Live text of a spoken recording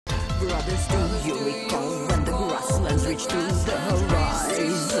brothers, do you recall when the grasslands reached to the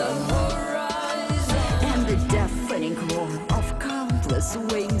horizon? And the deafening roar of countless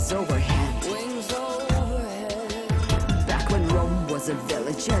wings overhead. Back when Rome was a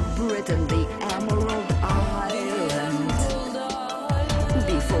village and Britain the Emerald Island.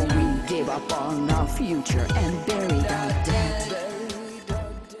 Before we gave up on our future and buried our dead.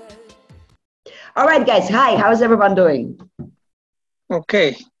 All right, guys. Hi. How's everyone doing?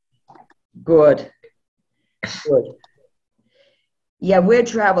 Okay. Good. Good. Yeah, we're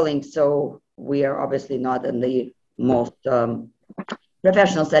traveling, so we are obviously not in the most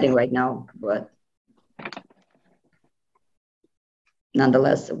professional setting right now, but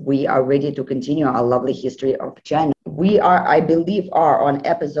nonetheless, we are ready to continue our lovely history of China. We are, I believe, on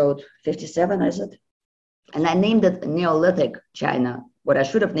episode 57, is it? And I named it Neolithic China. What I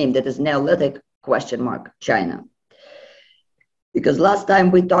should have named it is Neolithic China. Because last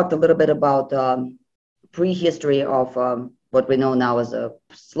time we talked a little bit about prehistory of what we know now as a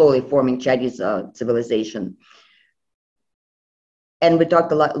slowly forming Chinese civilization. And we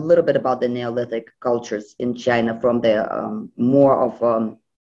talked a little bit about the Neolithic cultures in China from the more of,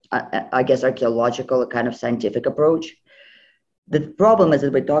 I guess, archaeological kind of scientific approach. The problem is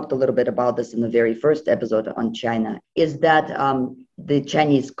that we talked a little bit about this in the very first episode on China, is that the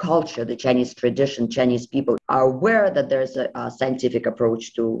Chinese culture, the Chinese tradition, Chinese people are aware that there's a scientific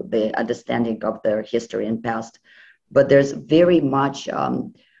approach to the understanding of their history and past, but there's very much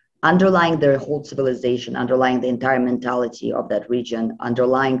underlying their whole civilization, underlying the entire mentality of that region,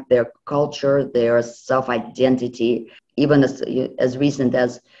 underlying their culture, their self-identity, even as recent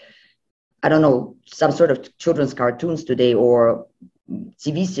as, I don't know, some sort of children's cartoons today or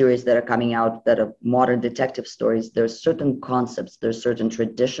TV series that are coming out that are modern detective stories. There's certain concepts, there's certain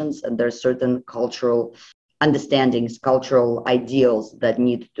traditions, and there's certain cultural understandings, cultural ideals that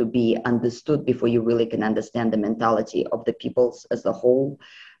need to be understood before you really can understand the mentality of the peoples as a whole,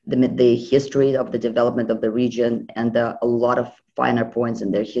 the history of the development of the region, and a lot of finer points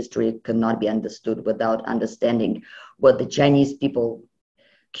in their history cannot be understood without understanding what the Chinese people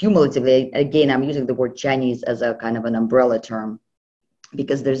cumulatively, again, I'm using the word Chinese as a kind of an umbrella term,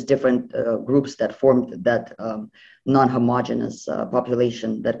 because there's different groups that formed that non-homogeneous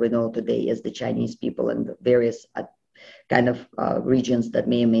population that we know today as the Chinese people, and the various kind of regions that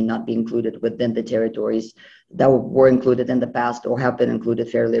may or may not be included within the territories that were included in the past or have been included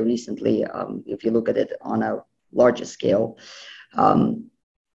fairly recently, if you look at it on a larger scale.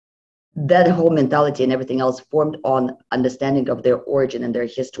 That whole mentality and everything else formed on understanding of their origin and their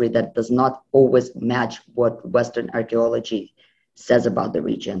history that does not always match what Western archaeology says about the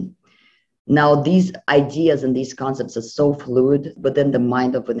region. Now, these ideas and these concepts are so fluid within the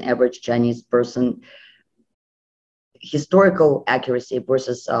mind of an average Chinese person. Historical accuracy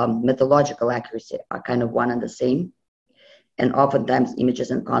versus mythological accuracy are kind of one and the same. And oftentimes images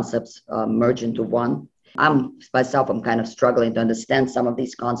and concepts merge into one. I'm kind of struggling to understand some of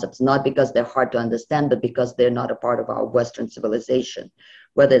these concepts, not because they're hard to understand, but because they're not a part of our Western civilization,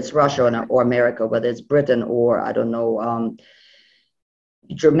 whether it's Russia or America, whether it's Britain or, I don't know,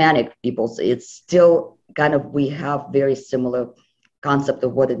 Germanic peoples. It's still kind of, we have very similar concept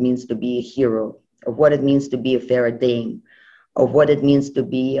of what it means to be a hero, of what it means to be a Faradaying, of what it means to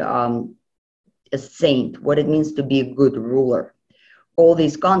be a saint, what it means to be a good ruler. All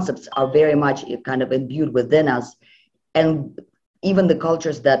these concepts are very much kind of imbued within us. And even the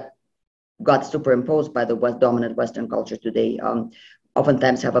cultures that got superimposed by the dominant Western culture today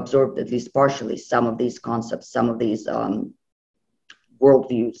oftentimes have absorbed, at least partially, some of these concepts, some of these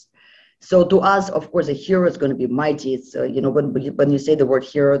worldviews. So to us, of course, a hero is going to be mighty. It's, when you say the word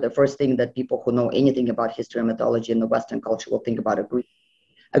hero, the first thing that people who know anything about history and mythology in the Western culture will think about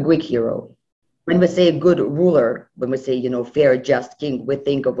a Greek hero. When we say a good ruler, when we say, fair, just king, we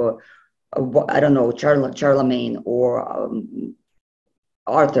think of I don't know, Charlemagne or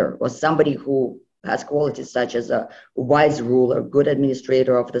Arthur, or somebody who has qualities such as a wise ruler, good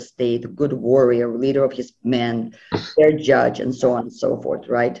administrator of the state, good warrior, leader of his men, fair judge, and so on and so forth,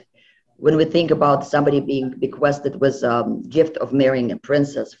 right? When we think about somebody being bequested with a gift of marrying a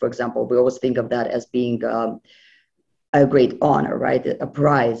princess, for example, we always think of that as being a great honor, right? A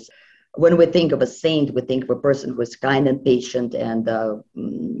prize. When we think of a saint, we think of a person who is kind and patient and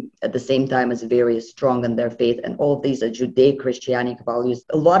at the same time is very strong in their faith. And all of these are Judeo-Christianic values.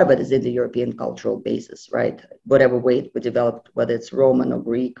 A lot of it is in the European cultural basis, right? Whatever way it was developed, whether it's Roman or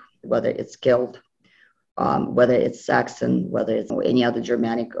Greek, whether it's Celt, whether it's Saxon, whether it's any other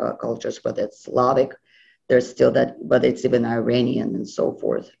Germanic cultures, whether it's Slavic, there's still that, whether it's even Iranian and so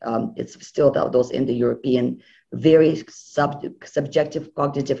forth, it's still those Indo-European, very subjective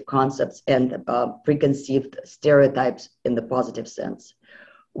cognitive concepts and preconceived stereotypes in the positive sense.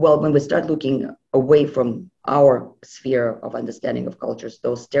 Well, when we start looking away from our sphere of understanding of cultures,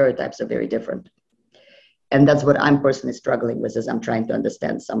 those stereotypes are very different. And that's what I'm personally struggling with as I'm trying to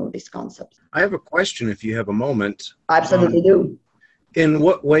understand some of these concepts. I have a question if you have a moment. I absolutely do. In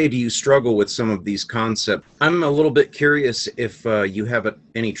what way do you struggle with some of these concepts? I'm a little bit curious if you have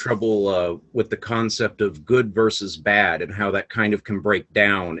any trouble with the concept of good versus bad and how that kind of can break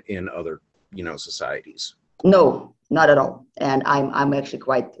down in other, societies. No, not at all. And I'm actually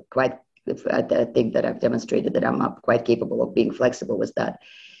quite. I think that I've demonstrated that I'm quite capable of being flexible with that.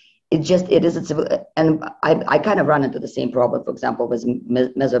 It is, and I kind of run into the same problem, for example, with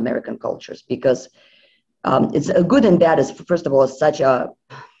Mesoamerican cultures, because it's a good and bad is, first of all, such a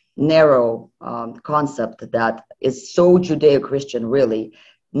narrow concept that is so Judeo-Christian, really.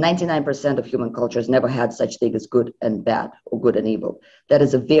 99% of human cultures never had such thing as good and bad or good and evil. That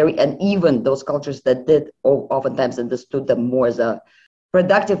is and even those cultures that did oftentimes understood them more as a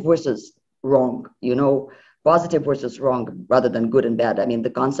productive versus wrong, positive versus wrong rather than good and bad. I mean, the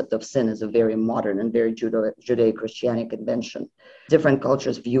concept of sin is a very modern and very Judeo-Christianic invention. Different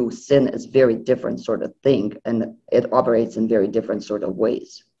cultures view sin as very different sort of thing, and it operates in very different sort of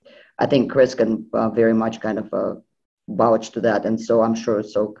ways. I think Chris can very much kind of vouch to that, and so I'm sure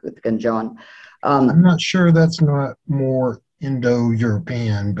so can John. I'm not sure that's not more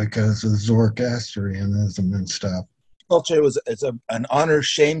Indo-European because of Zoroastrianism and stuff. Culture it's an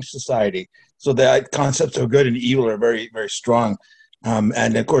honor-shame society, so the concepts of good and evil are very, very strong.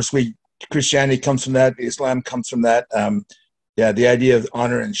 And of course, Christianity comes from that. Islam comes from that. The idea of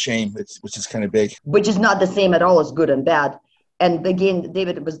honor and shame, which is kind of big. Which is not the same at all as good and bad. And again,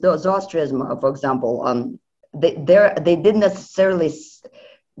 David, it was Zoroastrianism, for example. They didn't necessarily.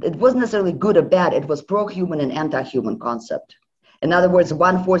 It wasn't necessarily good or bad. It was pro-human and anti-human concept. In other words,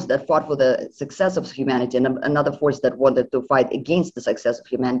 one force that fought for the success of humanity and another force that wanted to fight against the success of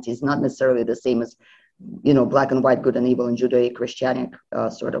humanity is not necessarily the same as, black and white, good and evil, and Judeo-Christianic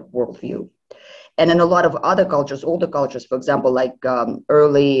sort of worldview. And in a lot of other cultures, older cultures, for example, like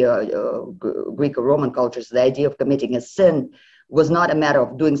early Greek or Roman cultures, the idea of committing a sin was not a matter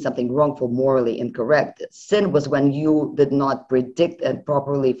of doing something wrongful, morally incorrect. Sin was when you did not predict and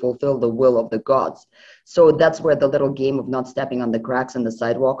properly fulfill the will of the gods. So that's where the little game of not stepping on the cracks in the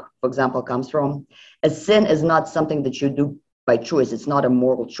sidewalk, for example, comes from. A sin is not something that you do by choice. It's not a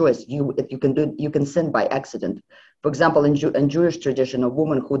moral choice. You can sin by accident. For example, in Jewish tradition, a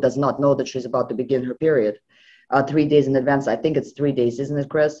woman who does not know that she's about to begin her period 3 days in advance, I think it's 3 days, isn't it,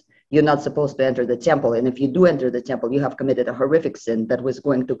 Chris? You're not supposed to enter the temple. And if you do enter the temple, you have committed a horrific sin that was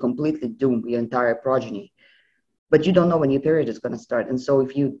going to completely doom your entire progeny. But you don't know when your period is going to start. And so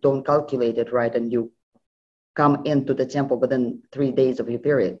if you don't calculate it right and you come into the temple within 3 days of your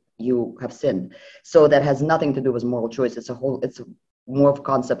period, you have sinned. So that has nothing to do with moral choice. It's more of a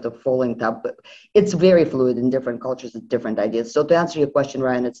concept of falling top. But it's very fluid in different cultures with different ideas. So to answer your question,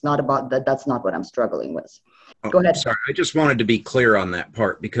 Ryan, it's not about that. That's not what I'm struggling with. Go ahead. Sorry, I just wanted to be clear on that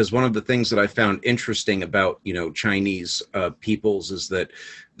part, because one of the things that I found interesting about, Chinese peoples is that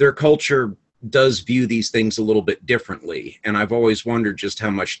their culture does view these things a little bit differently. And I've always wondered just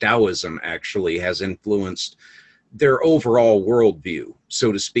how much Taoism actually has influenced their overall worldview,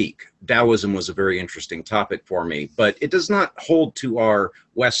 so to speak. Taoism was a very interesting topic for me, but it does not hold to our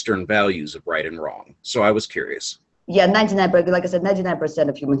Western values of right and wrong. So I was curious. Yeah, 99%, like I said, 99%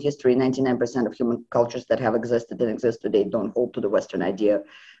 of human history, 99% of human cultures that have existed and exist today don't hold to the Western idea.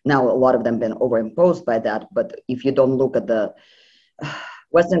 Now, a lot of them have been overimposed by that, but if you don't look at the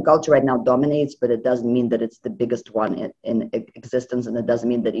Western culture right now dominates, but it doesn't mean that it's the biggest one in existence, and it doesn't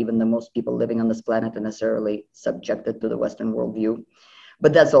mean that even the most people living on this planet are necessarily subjected to the Western worldview.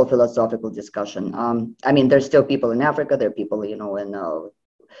 But that's all philosophical discussion. I mean, there's still people in Africa, there are people,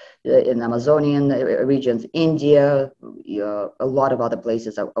 in Amazonian regions, India, a lot of other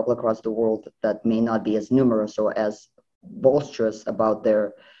places all across the world that may not be as numerous or as boisterous about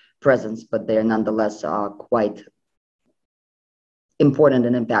their presence, but they're nonetheless quite important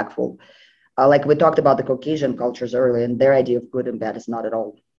and impactful. Like we talked about the Caucasian cultures earlier, and their idea of good and bad is not at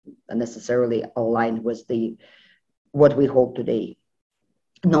all necessarily aligned with what we hold today.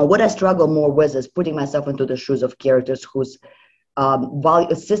 Now, what I struggle more with is putting myself into the shoes of characters whose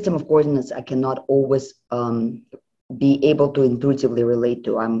a system of coordinates I cannot always be able to intuitively relate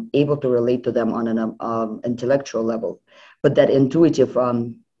to. I'm able to relate to them on an intellectual level, but that intuitive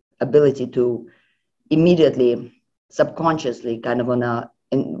ability to immediately, subconsciously, kind of on a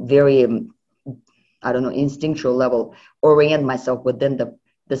very I don't know, instinctual level, orient myself within the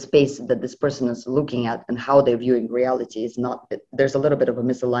space that this person is looking at and how they're viewing reality is not, there's a little bit of a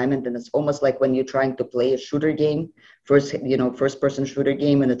misalignment. And it's almost like when you're trying to play a shooter game, first person shooter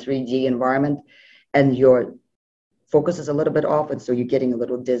game in a 3D environment, and your focus is a little bit off. And so you're getting a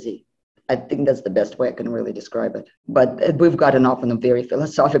little dizzy. I think that's the best way I can really describe it. But we've gotten off on a very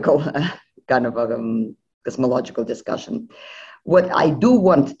philosophical kind of cosmological discussion. What I do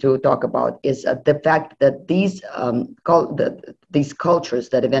want to talk about is the fact that these cultures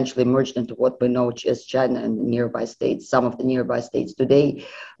that eventually merged into what we know as China and nearby states, some of the nearby states today,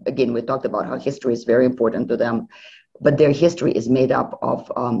 again, we talked about how history is very important to them, but their history is made up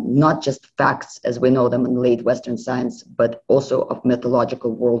of not just facts as we know them in late Western science, but also of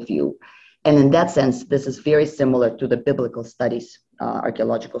mythological worldview. And in that sense, this is very similar to the biblical studies,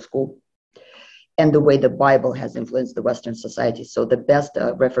 archaeological school, and the way the Bible has influenced the Western society. So the best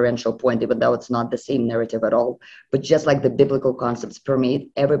referential point, even though it's not the same narrative at all, but just like the biblical concepts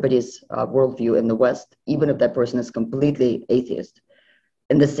permeate everybody's worldview in the West, even if that person is completely atheist,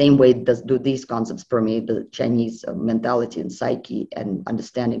 in the same way do these concepts permeate the Chinese mentality and psyche and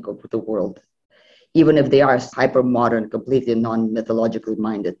understanding of the world, even if they are hyper-modern, completely non-mythologically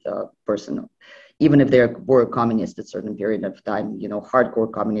minded person. Even if they were communists at a certain period of time,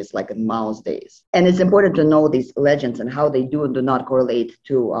 hardcore communists like in Mao's days. And it's important to know these legends and how they do and do not correlate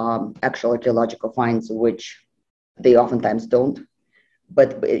to actual archaeological finds, which they oftentimes don't.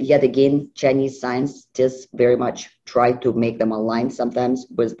 But yet again, Chinese scientists very much try to make them align sometimes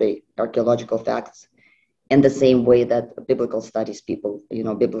with the archaeological facts, in the same way that biblical studies people,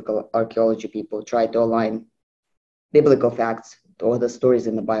 biblical archaeology people try to align biblical facts or the stories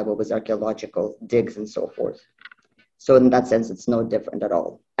in the Bible with archaeological digs and so forth. So in that sense, it's no different at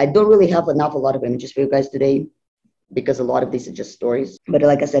all. I don't really have a lot of images for you guys today because a lot of these are just stories. But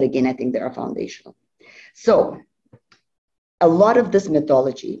like I said, again, I think they are foundational. So a lot of this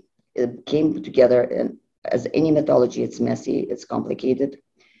mythology, it came together, and as any mythology, it's messy, it's complicated.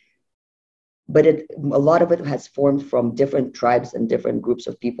 But a lot of it has formed from different tribes and different groups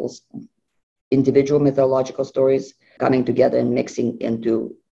of people's individual mythological stories coming together and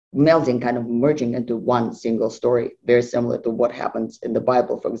melding, kind of merging into one single story, very similar to what happens in the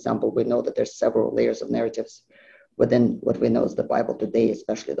Bible. For example, we know that there's several layers of narratives within what we know as the Bible today,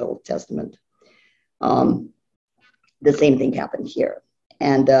 especially the Old Testament. The same thing happened here.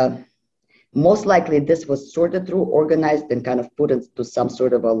 And most likely this was sorted through, organized, and kind of put into some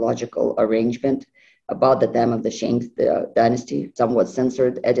sort of a logical arrangement about the time of the Shang dynasty, somewhat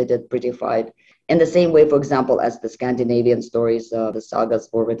censored, edited, prettified. In the same way, for example, as the Scandinavian stories, the sagas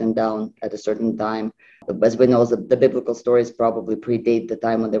were written down at a certain time. As we know, the biblical stories probably predate the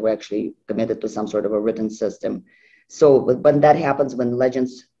time when they were actually committed to some sort of a written system. So when that happens, when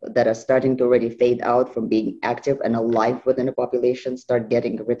legends that are starting to already fade out from being active and alive within a population start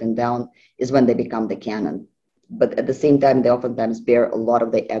getting written down, is when they become the canon. But at the same time, they oftentimes bear a lot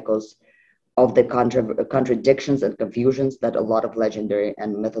of the echoes of the contradictions and confusions that a lot of legendary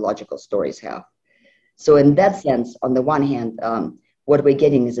and mythological stories have. So in that sense, on the one hand, what we're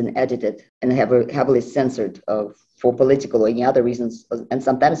getting is an edited and heavily censored for political or any other reasons, and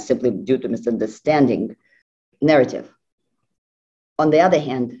sometimes simply due to misunderstanding narrative. On the other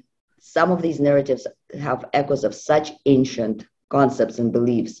hand, some of these narratives have echoes of such ancient concepts and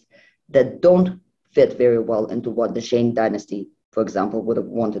beliefs that don't fit very well into what the Shang dynasty, for example, would have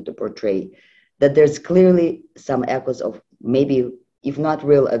wanted to portray, that there's clearly some echoes of maybe, if not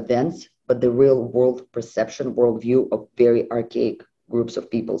real events, but the real world perception, worldview of very archaic groups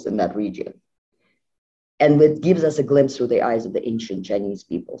of peoples in that region. And it gives us a glimpse through the eyes of the ancient Chinese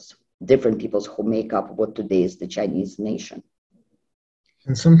peoples, different peoples who make up what today is the Chinese nation.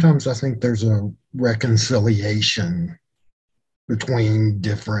 And sometimes I think there's a reconciliation between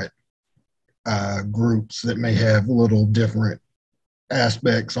different groups that may have little different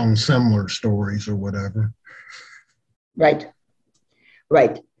aspects on similar stories or whatever. Right.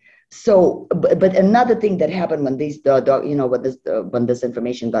 So, but another thing that happened when when this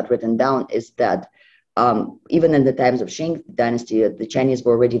information got written down is that even in the times of Shang dynasty, the Chinese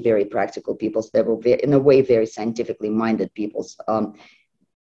were already very practical peoples. They were in a way very scientifically minded peoples.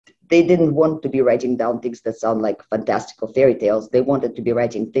 They didn't want to be writing down things that sound like fantastical fairy tales. They wanted to be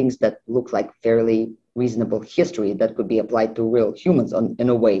writing things that look like fairly reasonable history that could be applied to real humans in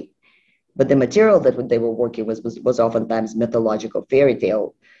a way. But the material that they were working with was oftentimes mythological fairy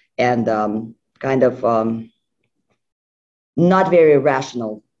tale and not very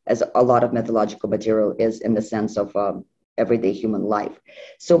rational, as a lot of mythological material is, in the sense of everyday human life.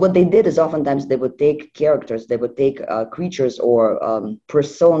 So what they did is oftentimes they would take characters, they would take creatures or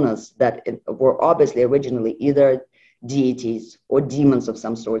personas that were obviously originally either deities or demons of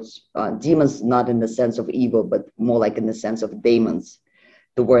some sorts. Demons not in the sense of evil, but more like in the sense of daemons,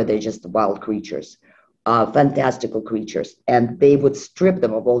 to where they're just wild creatures, fantastical creatures. And they would strip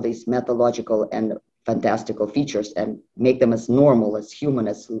them of all these mythological and fantastical features and make them as normal, as human,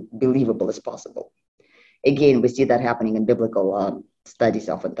 as believable as possible. Again, we see that happening in biblical studies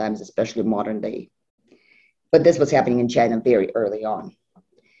oftentimes, especially modern day. But this was happening in China very early on.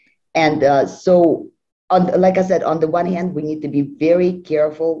 And like I said, on the one hand, we need to be very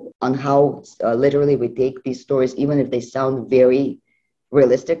careful on how literally we take these stories, even if they sound very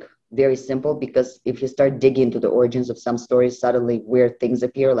realistic, very simple, because if you start digging into the origins of some stories, suddenly weird things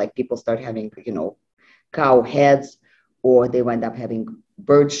appear, like people start having, cow heads, or they wind up having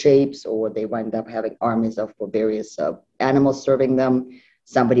bird shapes, or they wind up having armies of various animals serving them.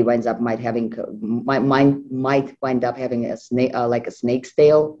 Somebody might wind up having a snake, like a snake's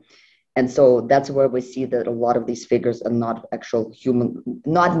tail. And so that's where we see that a lot of these figures are not actual human,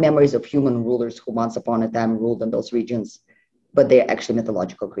 not memories of human rulers who once upon a time ruled in those regions, but they're actually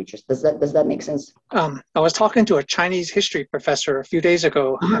mythological creatures. Does that make sense? I was talking to a Chinese history professor a few days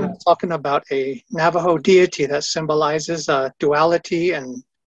ago, and I was talking about a Navajo deity that symbolizes duality and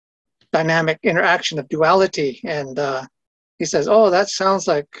dynamic interaction of duality. And he says, oh, that sounds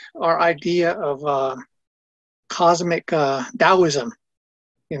like our idea of cosmic Taoism,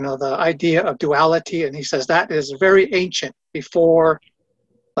 the idea of duality. And he says that is very ancient, before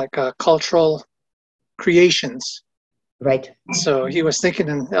like cultural creations. Right. So he was thinking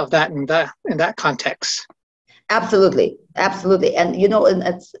of that in that context. Absolutely. And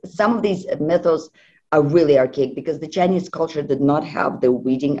and some of these mythos are really archaic, because the Chinese culture did not have the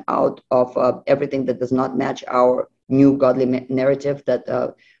weeding out of everything that does not match our new godly narrative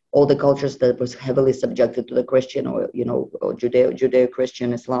that all the cultures that was heavily subjected to the Christian or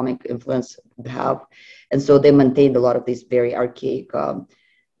Judeo-Christian Islamic influence have. And so they maintained a lot of these very archaic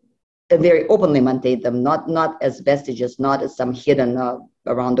and very openly maintained them, not as vestiges, not as some hidden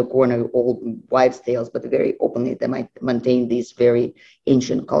around the corner old wives' tales, but very openly they might maintain these very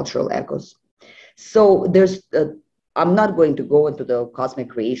ancient cultural echoes. So I'm not going to go into the cosmic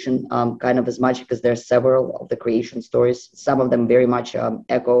creation kind of as much, because there are several of the creation stories. Some of them very much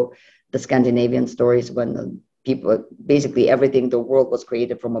echo the Scandinavian stories, when people, basically everything, the world was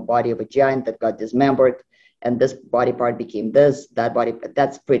created from a body of a giant that got dismembered, and this body part became that body.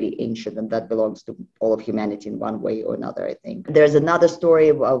 That's pretty ancient, and that belongs to all of humanity in one way or another, I think. There's another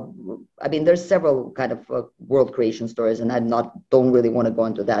story there's several kind of world creation stories, and don't really want to go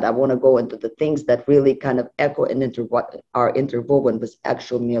into that. I want to go into the things that really kind of echo and are interwoven with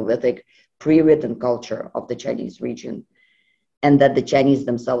actual Neolithic pre-written culture of the Chinese region, and that the Chinese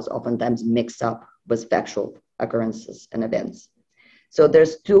themselves oftentimes mix up with factual occurrences and events. So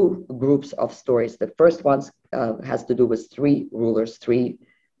there's two groups of stories. The first one has to do with three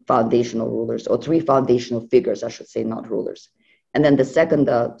foundational rulers, or three foundational figures, I should say, not rulers. And then the second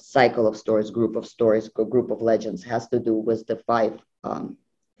cycle of stories, group of legends, has to do with the five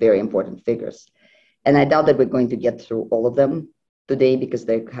very important figures. And I doubt that we're going to get through all of them today, because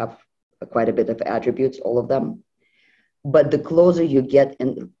they have quite a bit of attributes, all of them. But the closer you get,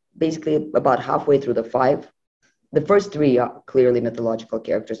 in basically about halfway through the five, the first three are clearly mythological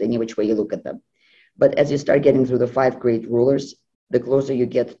characters, any which way you look at them. But as you start getting through the five great rulers, the closer you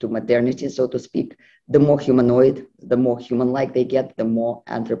get to modernity, so to speak, the more humanoid, the more human-like they get, the more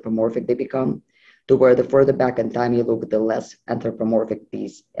anthropomorphic they become, to where the further back in time you look, the less anthropomorphic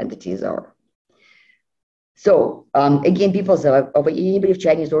these entities are. So again, people say, anybody of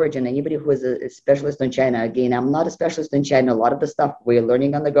Chinese origin, anybody who is a specialist on China, again, I'm not a specialist in China. A lot of the stuff we're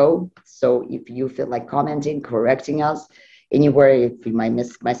learning on the go. So if you feel like commenting, correcting us anywhere, if you might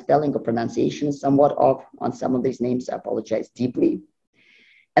miss my spelling or pronunciation is somewhat off on some of these names, I apologize deeply.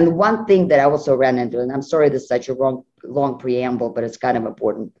 And one thing that I also ran into, and I'm sorry this is such a long preamble, but it's kind of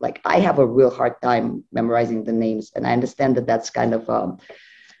important. Like, I have a real hard time memorizing the names, and I understand that that's kind of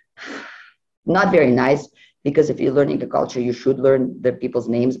not very nice, because if you're learning a culture, you should learn the people's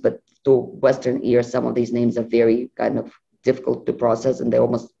names, but to Western ears, some of these names are very kind of difficult to process, and they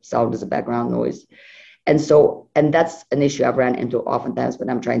almost sound as a background noise. And that's an issue I've ran into oftentimes when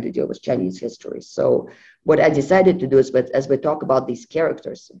I'm trying to deal with Chinese history. So what I decided to do is, as we talk about these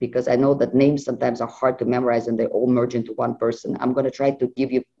characters, because I know that names sometimes are hard to memorize and they all merge into one person, I'm going to try to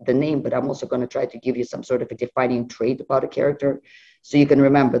give you the name, but I'm also going to try to give you some sort of a defining trait about a character, so you can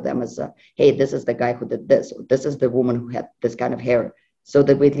remember them as, hey, this is the guy who did this, or this is the woman who had this kind of hair. so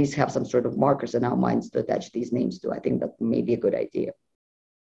that we at least have some sort of markers in our minds to attach these names to. I think that may be a good idea.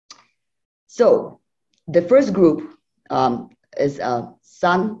 So the first group is a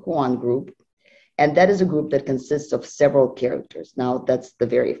San Juan group, and that is a group that consists of several characters. Now, that's the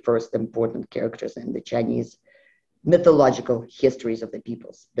very first important characters in the Chinese mythological histories of the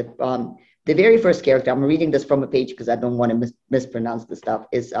peoples. The very first character, I'm reading this from a page because I don't want to mispronounce the stuff,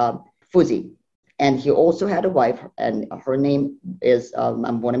 is Fuzi. And he also had a wife, and her name is, I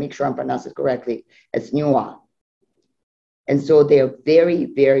want to make sure I pronounce it correctly, it's Nua. And so they are very,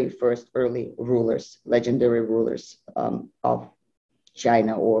 very first early rulers, legendary rulers of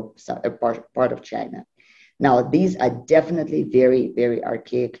China, or a part of China. Now, these are definitely very, very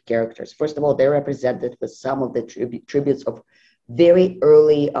archaic characters. First of all, they're represented with some of the tributes of very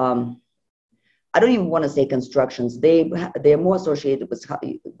early, I don't even want to say constructions. They're more associated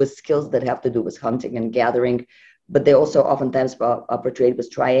with skills that have to do with hunting and gathering, but they also oftentimes are portrayed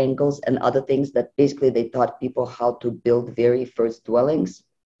with triangles and other things that basically they taught people how to build very first dwellings.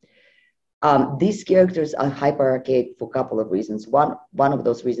 These characters are hyper-archaic for a couple of reasons. One of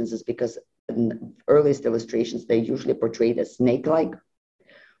those reasons is because in earliest illustrations, they're usually portrayed as snake-like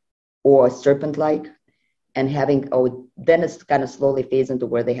or serpent-like, and then it kind of slowly fades into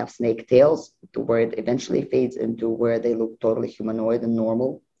where they have snake tails, to where it eventually fades into where they look totally humanoid and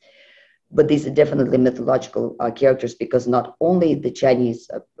normal. But these are definitely mythological characters, because not only the Chinese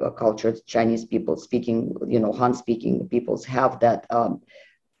culture, Chinese people speaking, Han-speaking peoples have that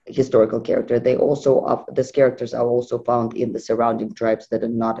historical character. These characters are also found in the surrounding tribes that are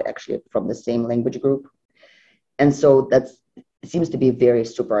not actually from the same language group. And so that seems to be a very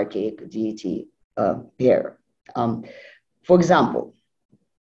super archaic deity pair. For example,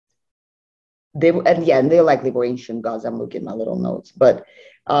 they likely were ancient gods. I'm looking at my little notes, but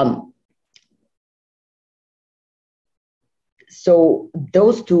so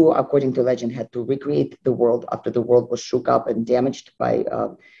those two, according to legend, had to recreate the world after the world was shook up and damaged by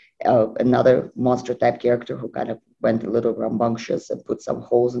another monster type character who kind of went a little rambunctious and put some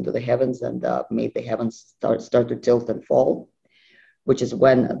holes into the heavens and made the heavens start to tilt and fall, which is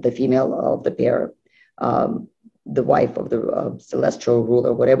when the female of the pair, the wife of the celestial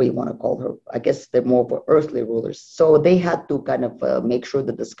ruler, whatever you want to call her, I guess they're more earthly rulers. So they had to kind of make sure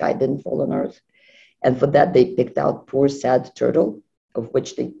that the sky didn't fall on earth. And for that, they picked out poor, sad turtle, of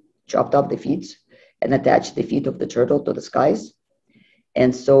which they chopped off the feet and attached the feet of the turtle to the skies.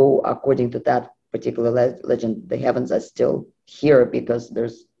 And so, according to that particular legend, the heavens are still here because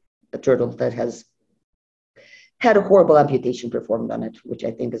there's a turtle that has had a horrible amputation performed on it, which I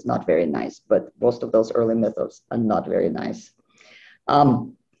think is not very nice. But most of those early mythos are not very nice.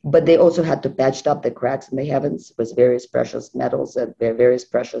 But they also had to patch up the cracks in the heavens with various precious metals and various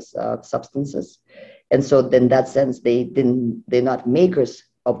precious substances. And so in that sense, they're not makers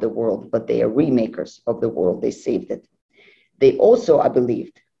of the world, but they are remakers of the world. They saved it. They also are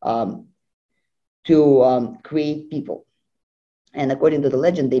believed to create people. And according to the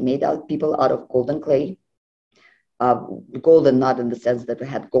legend, they made people out of golden clay. Golden, not in the sense that it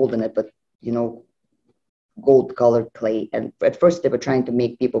had gold in it, but, gold-colored clay. And at first, they were trying to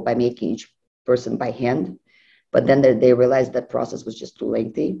make people by making each person by hand. But then they realized that process was just too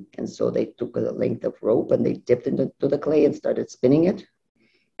lengthy. And so they took a length of rope and they dipped into the clay and started spinning it.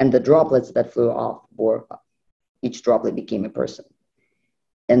 And the droplets that flew off, each droplet became a person.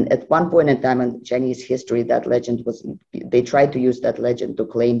 And at one point in time in Chinese history, that legend they tried to use that legend to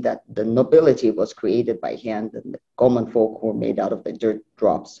claim that the nobility was created by hand and the common folk were made out of the dirt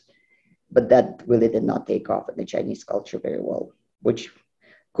drops. But that really did not take off in the Chinese culture very well, which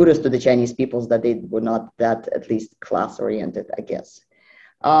kudos to the Chinese peoples that they were not that, at least, class-oriented, I guess.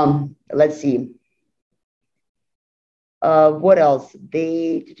 Let's see. What else?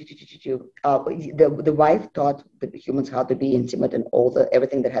 The wife taught the humans how to be intimate and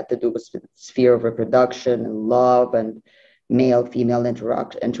everything that had to do with the sphere of reproduction and love and male-female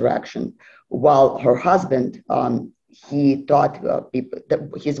interaction. While her husband, he taught people,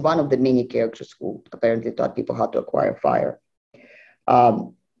 he's one of the many characters who apparently taught people how to acquire fire.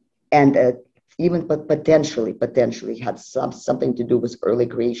 And even potentially had something to do with early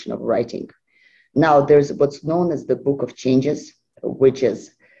creation of writing. Now, there's what's known as the Book of Changes, which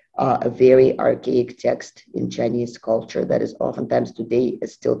is a very archaic text in Chinese culture that is oftentimes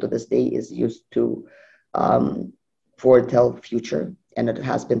still to this day, is used to foretell future, and it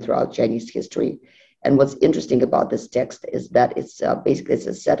has been throughout Chinese history. And what's interesting about this text is that it's basically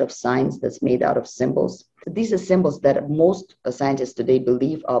a set of signs that's made out of symbols. These are symbols that most scientists today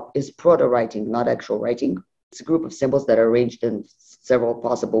believe is proto-writing, not actual writing. It's a group of symbols that are arranged in several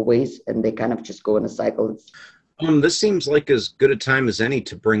possible ways, and they kind of just go in a cycle. This seems like as good a time as any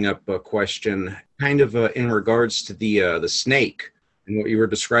to bring up a question, kind of in regards to the snake and what you were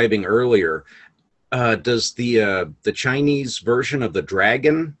describing earlier. Does the Chinese version of the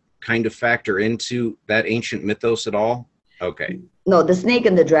dragon kind of factor into that ancient mythos at all? Okay. No, the snake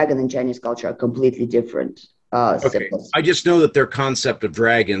and the dragon in Chinese culture are completely different Okay. symbols. I just know that their concept of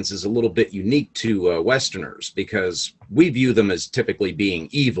dragons is a little bit unique to Westerners because we view them as typically being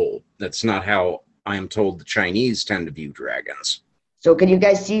evil. That's not how I am told the Chinese tend to view dragons. So can you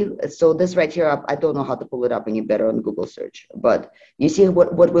guys see? So this right here, I don't know how to pull it up any better on Google search, but you see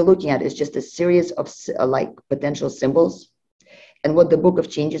what we're looking at is just a series of like potential symbols. And what the Book of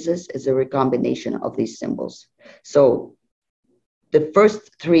Changes is a recombination of these symbols. So the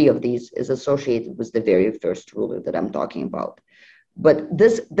first three of these is associated with the very first ruler that I'm talking about. But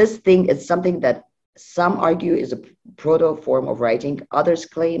this thing is something that some argue is a proto form of writing. Others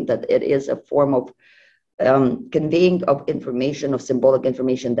claim that it is a form of conveying of information, of symbolic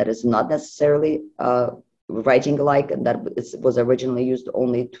information that is not necessarily writing-like, and that was originally used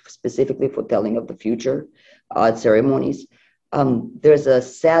only specifically for telling of the future ceremonies. There's a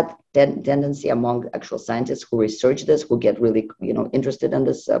sad tendency among actual scientists who research this, who get really interested in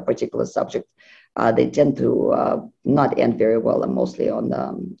this particular subject. They tend to not end very well, and mostly on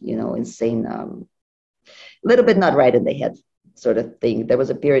the insane, little bit not right in the head sort of thing. There was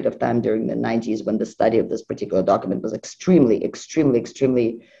a period of time during the 90s when the study of this particular document was extremely, extremely,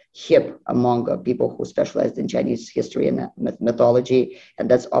 extremely hip among people who specialized in Chinese history and mythology. And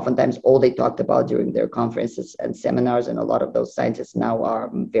that's oftentimes all they talked about during their conferences and seminars. And a lot of those scientists now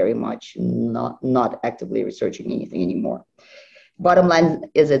are very much not actively researching anything anymore. Bottom line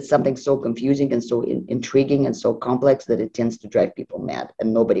is it's something so confusing and so intriguing and so complex that it tends to drive people mad.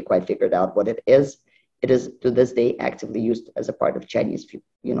 And nobody quite figured out what it is. It is to this day actively used as a part of Chinese,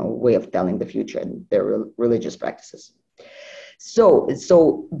 way of telling the future and their religious practices.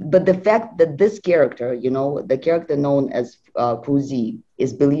 But the fact that this character, the character known as Pu Zi,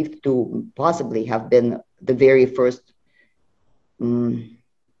 is believed to possibly have been the very first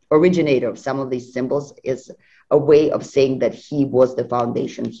originator of some of these symbols is a way of saying that he was the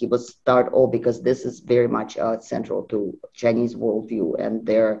foundation. He was start all, because this is very much central to Chinese worldview and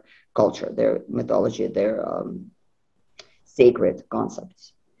their culture, their mythology, their sacred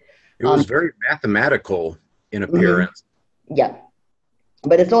concepts. It was very mathematical in appearance. Yeah,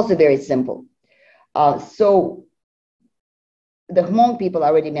 but it's also very simple. So the Hmong people, I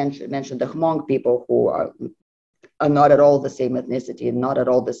already mentioned the Hmong people who are not at all the same ethnicity and not at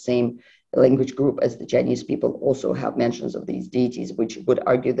all the same language group as the Chinese people, also have mentions of these deities, which would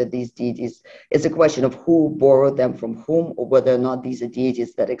argue that these deities, it's a question of who borrowed them from whom, or whether or not these are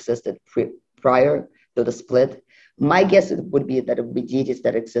deities that existed prior to the split. My guess would be that it would be deities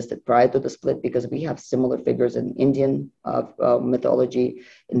that existed prior to the split, because we have similar figures in Indian mythology,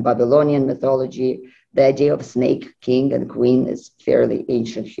 in Babylonian mythology. The idea of snake, king, and queen is fairly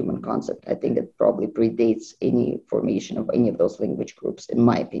ancient human concept. I think it probably predates any formation of any of those language groups, in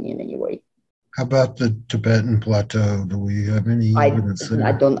my opinion, anyway. How about the Tibetan plateau? Do we have any evidence there?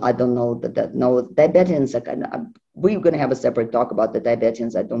 I don't know that. No, Tibetans are kind of. We're going to have a separate talk about the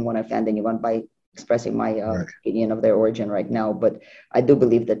Tibetans. I don't want to offend anyone by expressing my opinion of their origin right now, but I do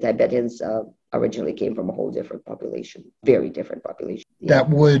believe that Tibetans originally came from a whole different population, very different population. That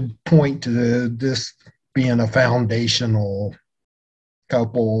would point to this being a foundational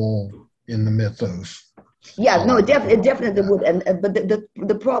couple in the mythos. Yeah, no, it definitely would. But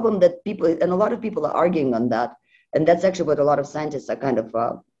the problem that people, and a lot of people are arguing on that, and that's actually what a lot of scientists are kind of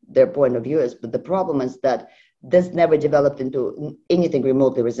their point of view is. But the problem is that this never developed into anything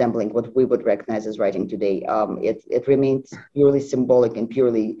remotely resembling what we would recognize as writing today. It remains purely symbolic and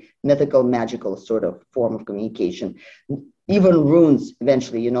purely mythical, magical sort of form of communication. Even runes,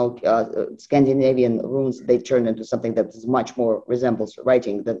 eventually, Scandinavian runes, they turned into something that is much more resembles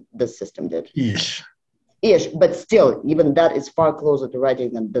writing than this system did. Ish, but still, even that is far closer to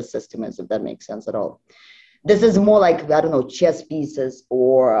writing than this system is, if that makes sense at all. This is more like, I don't know, chess pieces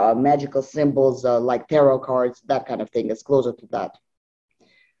or magical symbols like tarot cards, that kind of thing. It's closer to that.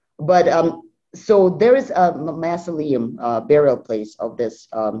 But so there is a mausoleum burial place of this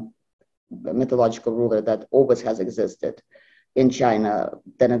mythological ruler that always has existed in China.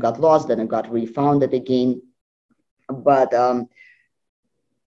 Then it got lost, then it got refounded again. But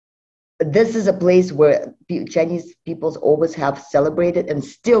this is a place where Chinese peoples always have celebrated and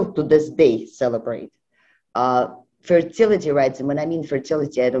still to this day celebrate fertility rites. And when I mean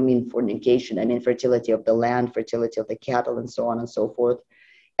fertility, I don't mean fornication. I mean fertility of the land, fertility of the cattle, and so on and so forth.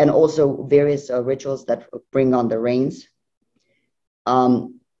 And also various rituals that bring on the rains.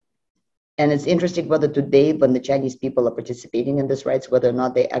 And it's interesting whether today, when the Chinese people are participating in these rites, whether or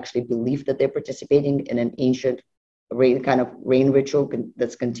not they actually believe that they're participating in an ancient kind of rain ritual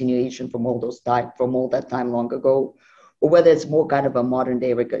that's continuation from all that time long ago, or whether it's more kind of a modern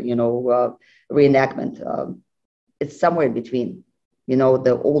day, reenactment. It's somewhere in between.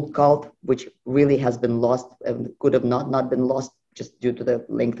 The old cult, which really has been lost and could have not been lost just due to the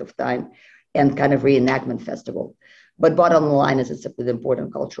length of time, and kind of reenactment festival. But bottom line is it's an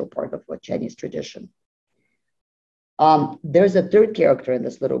important cultural part of what Chinese tradition. There's a third character in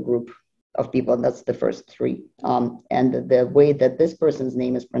this little group of people, and that's the first three. And the way that this person's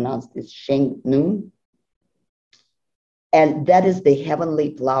name is pronounced is Sheng Nun. And that is the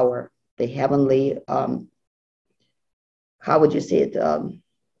heavenly flower, the heavenly, how would you say it?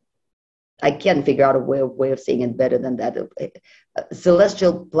 I can't figure out a way of saying it better than that.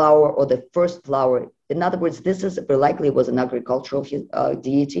 Celestial flower, or the first flower. In other words, this is likely was an agricultural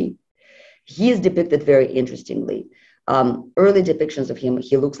deity. He is depicted very interestingly. Early depictions of him,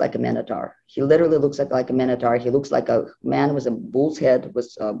 he looks like a minotaur. He literally looks like a minotaur. He looks like a man with a bull's head,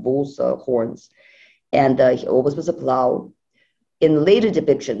 with bull's horns, and he always was a plow. In later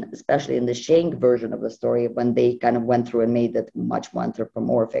depiction, especially in the Shang version of the story, when they kind of went through and made it much more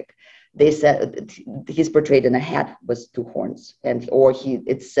anthropomorphic, they said he's portrayed in a hat with two horns,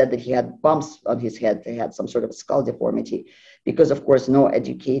 it's said that he had bumps on his head. They had some sort of skull deformity, because of course no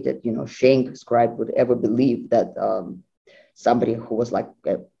educated, Shang scribe would ever believe that somebody who was like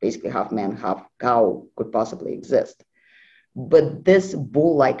basically half man, half cow could possibly exist. But this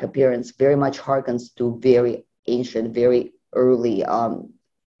bull-like appearance very much harkens to very ancient, very early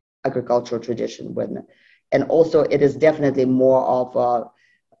agricultural tradition, and also it is definitely more of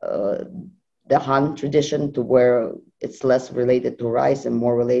the Han tradition, to where it's less related to rice and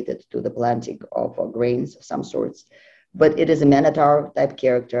more related to the planting of grains of some sorts. But it is a minotaur type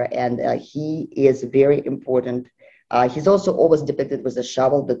character, and he is very important. He's also always depicted with a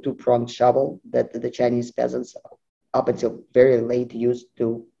shovel, the two-pronged shovel that the Chinese peasants up until very late used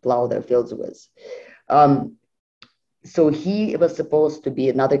to plow their fields with. So he was supposed to be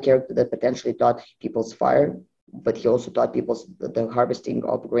another character that potentially taught people's fire, but he also taught people the harvesting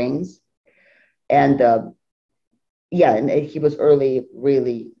of grains. And and he was early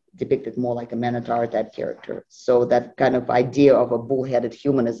really depicted more like a minotaur type character. So that kind of idea of a bull-headed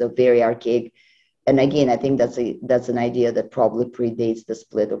human is a very archaic. And again, I think that's an idea that probably predates the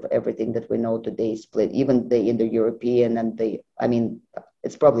split of everything that we know today, even the Indo-European and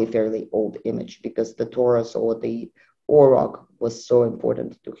it's probably a fairly old image, because the Taurus or the Auroch was so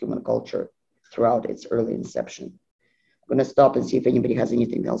important to human culture throughout its early inception. I'm going to stop and see if anybody has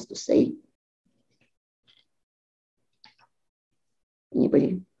anything else to say.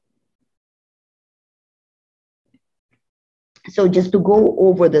 Anybody? So just to go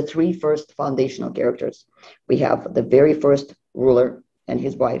over the three first foundational characters, we have the very first ruler and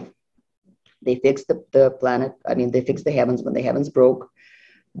his wife. They fixed the planet. They fixed the heavens when the heavens broke.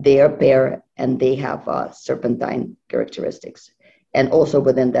 They are a pair, and they have serpentine characteristics. And also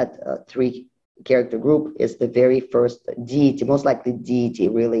within that three character group is the very first deity, most likely deity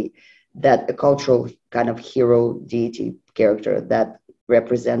really, that a cultural kind of hero deity character that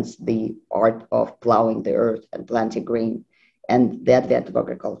represents the art of plowing the earth and planting grain and the advent of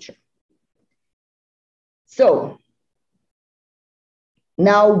agriculture. So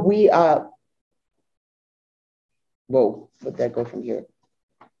now we are, whoa, where did I go from here?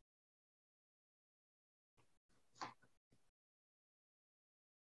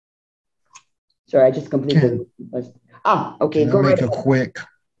 Sorry, I just completed. Okay, go right ahead.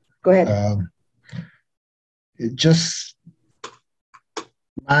 Go ahead.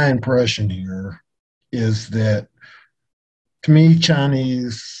 My impression here is that, to me,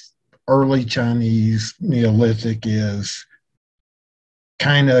 early Chinese Neolithic is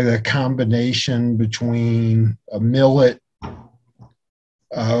kind of a combination between a millet,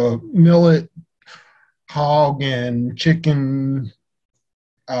 hog and chicken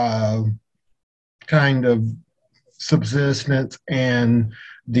kind of subsistence, and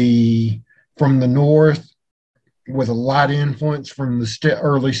from the north, with a lot of influence from the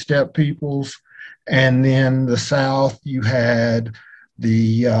early steppe peoples, and then the south you had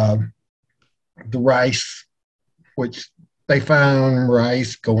the rice, which they found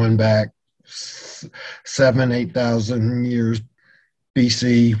rice going back 8,000 years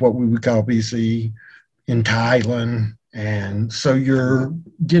BC, what we would call BC, in Thailand. And so you're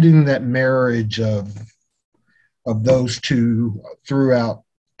getting that marriage of those two throughout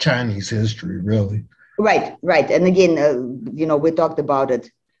Chinese history, really. Right. And again, we talked about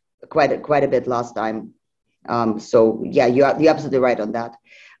it quite a bit last time. So yeah, you're absolutely right on that.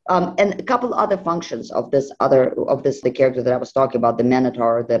 And a couple other functions of the character that I was talking about, the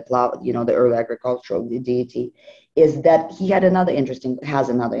Minotaur, the plow, the early agricultural deity, is that he has another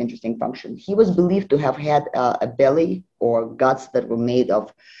interesting function. He was believed to have had a belly or guts that were made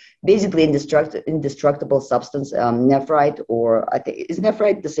of basically indestructible substance, nephrite, or I think is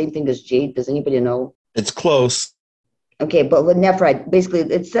nephrite the same thing as jade? Does anybody know? It's close. Okay, but with nephrite, basically,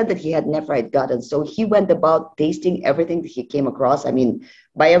 it said that he had nephrite gut, and so he went about tasting everything that he came across. I mean,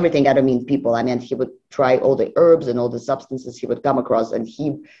 by everything, I don't mean people. I meant he would try all the herbs and all the substances he would come across, and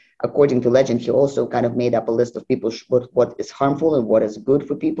he, according to legend, he also kind of made up a list of people what is harmful and what is good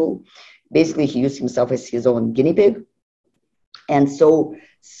for people. Basically, he used himself as his own guinea pig, and so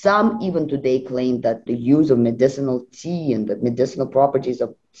some even today claim that the use of medicinal tea and the medicinal properties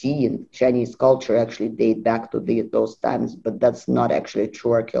of tea in Chinese culture actually date back to those times, but that's not actually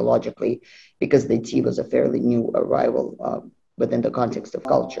true archaeologically because the tea was a fairly new arrival within the context of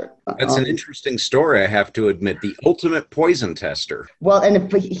culture. That's an interesting story, I have to admit. The ultimate poison tester. Well,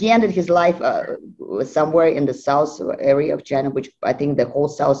 and he ended his life somewhere in the south area of China, which I think the whole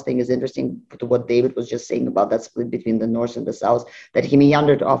south thing is interesting to what David was just saying about that split between the north and the south, that he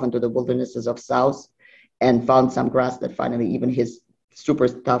meandered off into the wildernesses of south and found some grass that finally even his super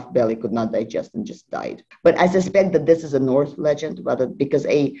tough belly could not digest and just died. But I suspect that this is a North legend, rather because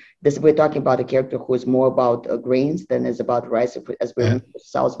we're talking about a character who is more about grains than is about rice, as we remember,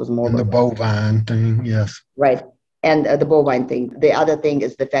 South was more and about the bovine thing, yes. right. And the bovine thing. The other thing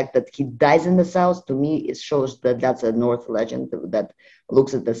is the fact that he dies in the South. To me, it shows that that's a North legend that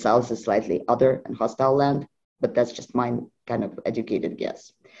looks at the South as slightly other and hostile land. But that's just my kind of educated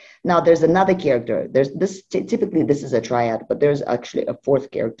guess. Now, there's another character. Typically, this is a triad, but there's actually a fourth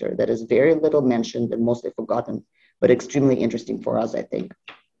character that is very little mentioned and mostly forgotten, but extremely interesting for us, I think.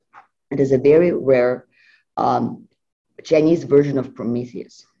 It is a very rare Chinese version of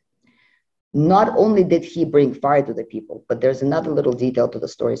Prometheus. Not only did he bring fire to the people, but there's another little detail to the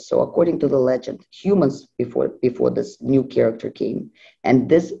story. So according to the legend, humans before this new character came, and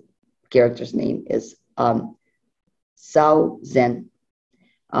this character's name is Sao Zhen.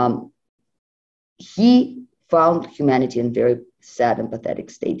 He found humanity in a very sad and pathetic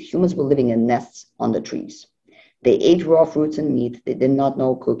state. Humans were living in nests on the trees. They ate raw fruits and meat. They did not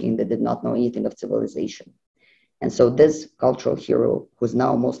know cooking. They did not know anything of civilization. And so this cultural hero, who's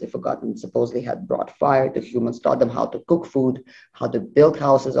now mostly forgotten, supposedly had brought fire to humans, taught them how to cook food, how to build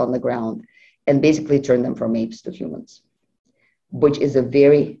houses on the ground, and basically turned them from apes to humans, which is a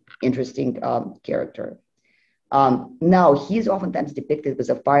very interesting character. Now, he's oftentimes depicted as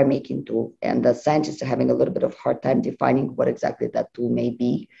a fire-making tool, and the scientists are having a little bit of hard time defining what exactly that tool may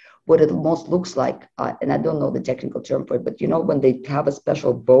be, what it most looks like. And I don't know the technical term for it, but when they have a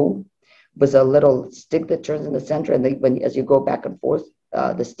special bow with a little stick that turns in the center, and as you go back and forth,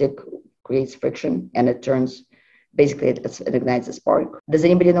 the stick creates friction, and it turns, basically, it ignites a spark. Does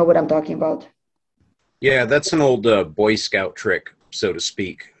anybody know what I'm talking about? Yeah, that's an old Boy Scout trick, so to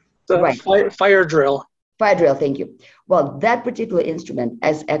speak. The right. Fire drill. Fire drill, thank you. Well, that particular instrument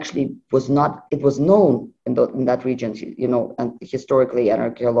was known in that region, and historically and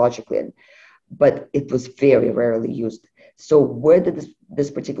archaeologically, but it was very rarely used. So where did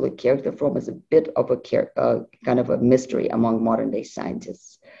this particular character from is a bit of a kind of a mystery among modern day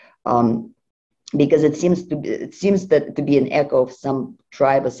scientists, because it seems that to be an echo of some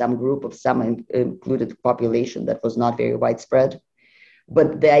tribe or some group of some included population that was not very widespread.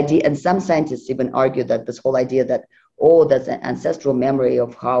 But the idea, and some scientists even argue that this whole idea that, that's an ancestral memory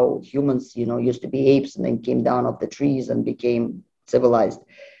of how humans, used to be apes and then came down off the trees and became civilized.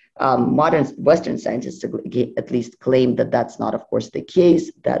 Modern Western scientists at least claim that that's not, of course, the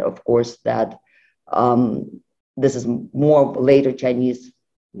case, that, of course, that this is more later Chinese,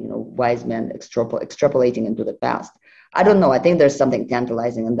 wise men extrapolating into the past. I don't know. I think there's something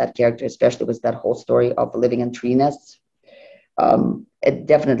tantalizing in that character, especially with that whole story of living in tree nests. It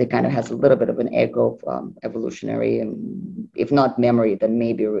definitely kind of has a little bit of an echo of evolutionary, and if not memory, then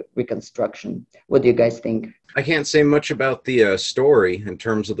maybe reconstruction. What do you guys think? I can't say much about the story in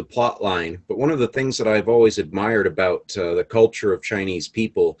terms of the plot line, but one of the things that I've always admired about the culture of Chinese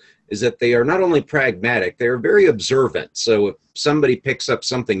people is that they are not only pragmatic, they are very observant. So if somebody picks up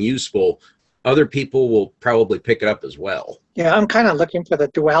something useful, other people will probably pick it up as well. Yeah, I'm kind of looking for the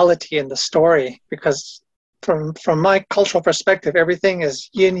duality in the story, because from my cultural perspective, everything is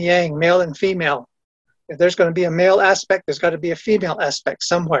yin yang, male and female. If there's going to be a male aspect, there's got to be a female aspect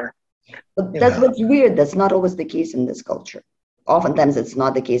somewhere. But that's what's weird. That's not always the case in this culture. Oftentimes it's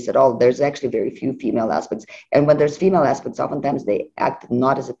not the case at all. There's actually very few female aspects. And when there's female aspects, oftentimes they act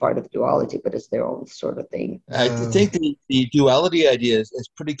not as a part of duality, but as their own sort of thing. I think the duality idea is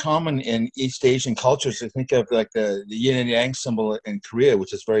pretty common in East Asian cultures. I think of like the yin and yang symbol in Korea,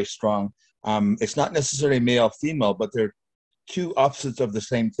 which is very strong. It's not necessarily male female, but they're two opposites of the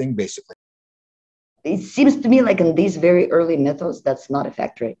same thing, basically. It seems to me like in these very early mythos, that's not a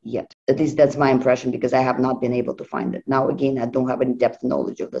factor yet. At least that's my impression, because I have not been able to find it. Now, again, I don't have any depth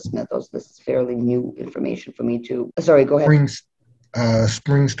knowledge of this mythos. This is fairly new information for me too. Sorry, go ahead.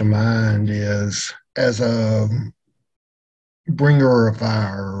 Springs to mind is as a bringer of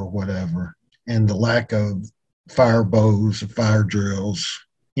fire or whatever, and the lack of fire bows, fire drills.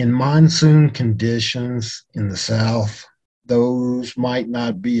 In monsoon conditions in the South, those might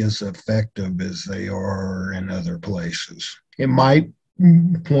not be as effective as they are in other places. It might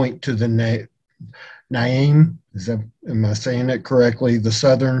point to the Naim, am I saying it correctly? The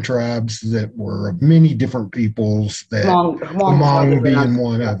southern tribes that were of many different peoples, that Hmong being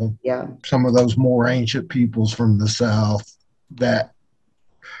one of them. Yeah. Some of those more ancient peoples from the South, that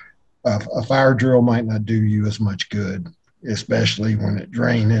a fire drill might not do you as much good, especially when it's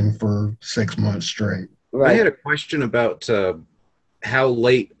raining for 6 months straight. Right. I had a question about how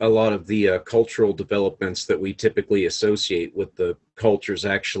late a lot of the cultural developments that we typically associate with the cultures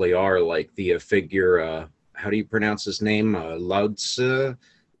actually are, like the figure, how do you pronounce his name? Lao Tzu?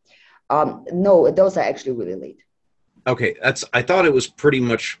 No, those are actually really late. Okay, I thought it was pretty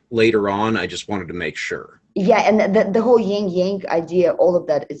much later on. I just wanted to make sure. Yeah, and the whole yin-yang idea, all of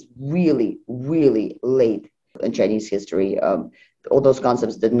that is really, really late in Chinese history. All those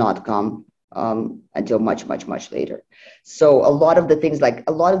concepts did not come until much, much, much later. So a lot of the things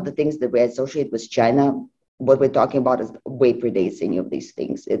that we associate with China, what we're talking about is way predates any of these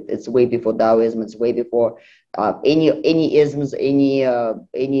things. It's way before Taoism. It's way before any isms, any.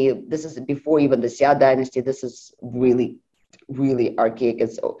 This is before even the Xia dynasty. This is really, really archaic.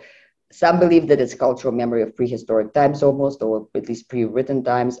 And so some believe that it's cultural memory of prehistoric times almost, or at least pre-written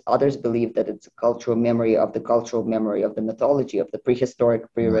times. Others believe that it's a cultural memory of the mythology of the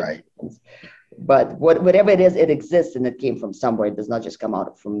prehistoric pre-written times. But whatever it is, it exists and it came from somewhere. It does not just come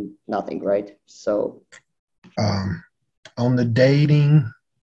out from nothing, right? So on the dating,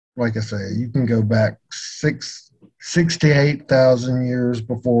 like I say, you can go back 68,000 years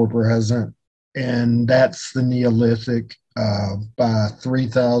before present, and that's the Neolithic. By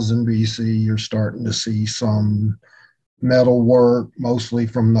 3000 BC, you're starting to see some metal work, mostly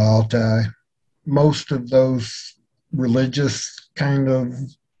from the Altai. Most of those religious kind of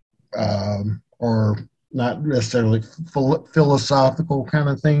or not necessarily philosophical kind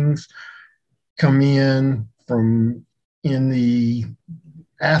of things come in from in the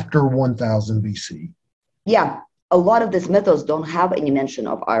after 1000 BC. Yeah, a lot of these mythos don't have any mention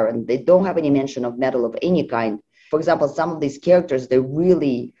of iron. They don't have any mention of metal of any kind. For example, some of these characters, they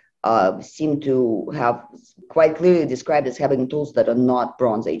really seem to have quite clearly described as having tools that are not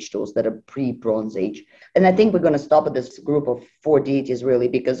Bronze Age tools, that are pre-Bronze Age. And I think we're going to stop at this group of 4 deities, really,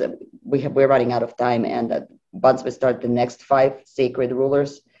 because we're running out of time. And once we start the next 5 sacred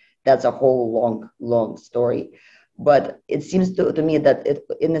rulers, that's a whole long, long story. But it seems to me that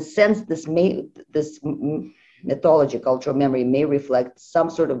in a sense, this mythology, cultural memory may reflect some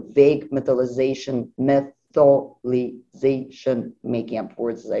sort of vague mytholization, making up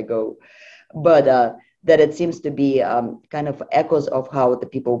words as I go, but that it seems to be kind of echoes of how the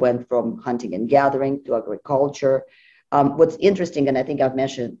people went from hunting and gathering to agriculture. What's interesting, and I think I've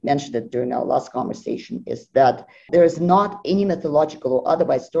mentioned it during our last conversation, is that there is not any mythological or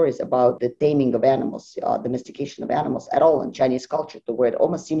otherwise stories about the taming of animals, domestication of animals at all in Chinese culture, to where it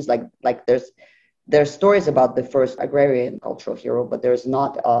almost seems like there's stories about the first agrarian cultural hero, but there's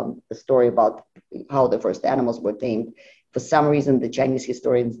not a story about how the first animals were tamed. For some reason, the Chinese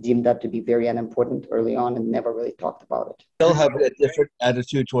historians deemed that to be very unimportant early on and never really talked about it. They'll have a different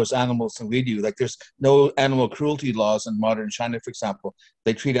attitude towards animals than we do. Like there's no animal cruelty laws in modern China, for example.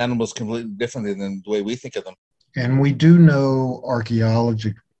 They treat animals completely differently than the way we think of them. And we do know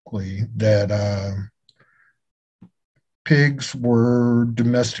archaeologically that pigs were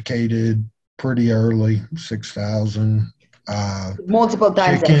domesticated pretty early, 6,000. Multiple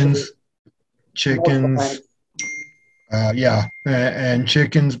times. Chickens. And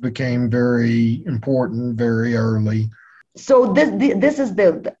chickens became very important very early. So this is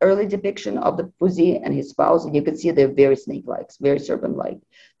the early depiction of the Fuzi and his spouse, and you can see they're very snake-like, very serpent-like.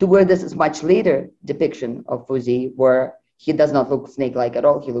 To where this is much later depiction of Fuzi, where he does not look snake-like at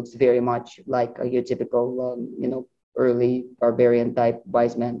all. He looks very much like your typical, early barbarian type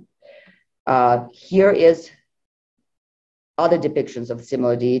wise man. Here is other depictions of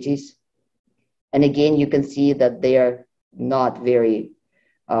similar deities. And again, you can see that they are not very,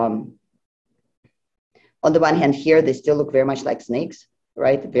 on the one hand here, they still look very much like snakes,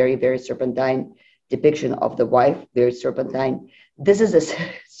 right? Very, very serpentine depiction of the wife, very serpentine. This is a,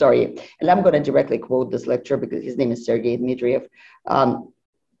 sorry, and I'm going to directly quote this lecturer because his name is Sergei Dmitriev.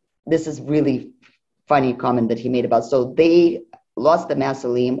 This is really funny comment that he made about, so they lost the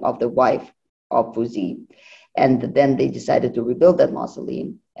mausoleum of the wife of Fuzi, and then they decided to rebuild that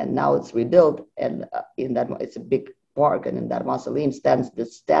mausoleum, and now it's rebuilt, and in that, it's a big park, and in that mausoleum stands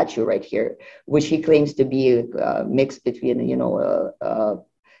this statue right here, which he claims to be a mix between,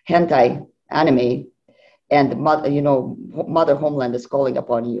 hentai anime and, Mother Homeland is calling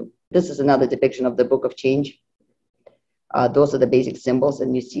upon you. This is another depiction of the Book of Change. Those are the basic symbols,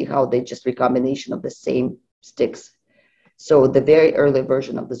 and you see how they just recombination of the same sticks. So the very early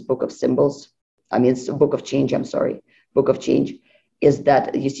version of this Book of Symbols, it's a Book of Change, Book of Change, is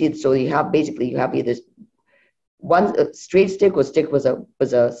that you see it. So you have either one straight stick or stick was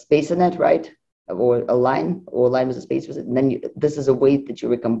a space in it, right? Or a line was a space, and then this is a way that you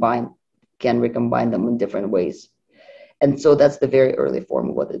can recombine them in different ways. And so that's the very early form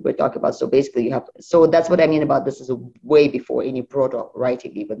of what we're talking about. So basically so that's what I mean about this is way before any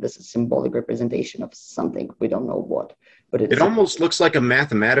proto-writing even. This is symbolic representation of something. We don't know what. But it almost looks like a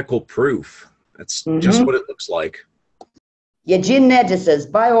mathematical proof. That's just what it looks like. Yeah,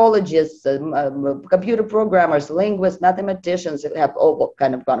 geneticists, biologists, computer programmers, linguists, mathematicians have all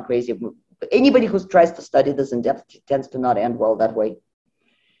kind of gone crazy. Anybody who tries to study this in depth tends to not end well that way.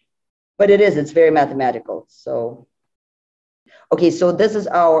 But it's very mathematical. So, okay, so this is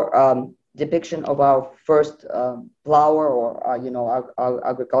our depiction of our first flower or, our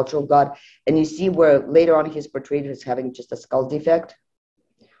agricultural god. And you see where later on he's portrayed as having just a skull defect,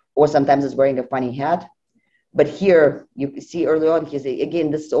 or sometimes he's wearing a funny hat. But here you see early on, this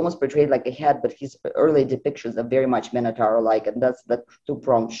is almost portrayed like a head, but his early depictions are very much Minotaur-like, and that's the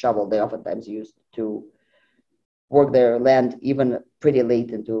two-pronged shovel they oftentimes used to work their land, even pretty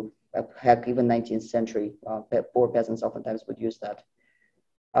late into, even 19th century. Poor peasants oftentimes would use that.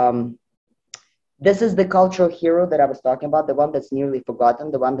 This is the cultural hero that I was talking about, the one that's nearly forgotten,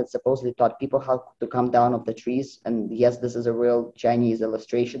 the one that supposedly taught people how to come down off the trees. And yes, this is a real Chinese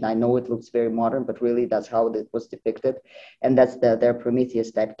illustration. I know it looks very modern, but really that's how it was depicted. And that's their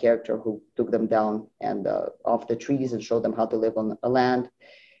Prometheus type character who took them down and off the trees and showed them how to live on the land.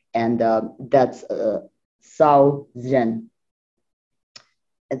 And that's Sao Zhen.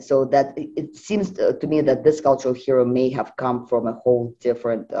 And so that it seems to me that this cultural hero may have come from a whole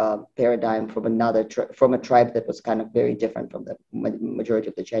different paradigm, from a tribe that was kind of very different from the majority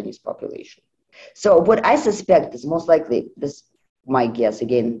of the Chinese population. So what I suspect is most likely, this my guess,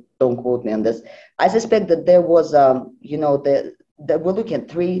 again, don't quote me on this, I suspect that there was, that we're looking at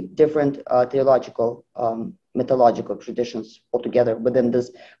three different theological, mythological traditions altogether within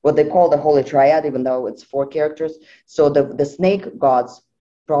this, what they call the Holy Triad, even though it's 4 characters. So the snake gods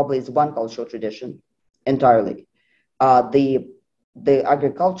probably is one cultural tradition entirely. The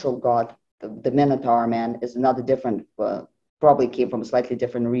agricultural god, the Minotaur man, is another different, probably came from a slightly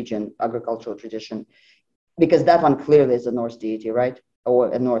different region, agricultural tradition, because that one clearly is a Norse deity, right?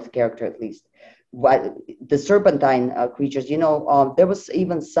 Or a Norse character at least. But the serpentine creatures, there was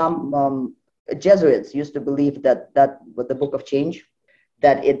even some Jesuits used to believe that with the Book of Change,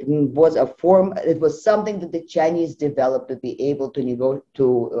 that it was a form, it was something that the Chinese developed to be able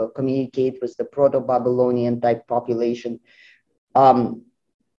to communicate with the Proto-Babylonian type population. And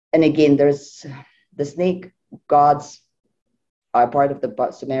again, there's the snake gods are part of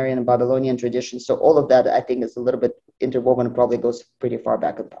the Sumerian and Babylonian tradition. So all of that, I think, is a little bit interwoven and probably goes pretty far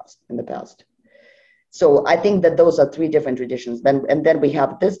back in the past. So I think that those are 3 different traditions. And then we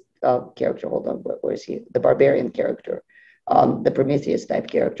have this character, hold on, where is he? The barbarian character. The Prometheus type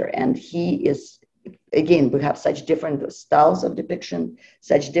character. And he is, again, we have such different styles of depiction,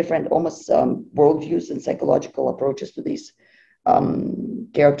 such different almost worldviews and psychological approaches to these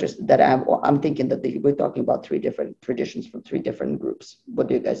characters that I'm thinking that we're talking about 3 different traditions from 3 different groups. What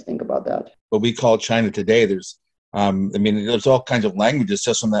do you guys think about that? What we call China today, there's all kinds of languages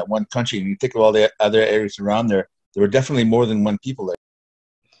just from that one country. And you think of all the other areas around there, there were definitely more than one people there.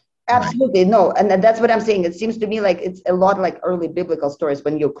 Absolutely, no, and that's what I'm saying. It seems to me like it's a lot like early biblical stories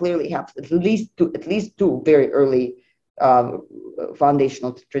when you clearly have at least two very early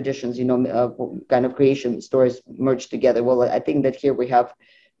foundational traditions, kind of creation stories merged together. Well, I think that here we have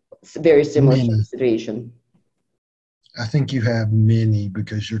very similar situation. I think you have many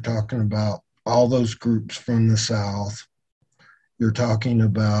because you're talking about all those groups from the South. You're talking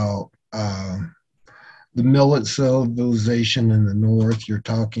about the millet civilization in the north, you're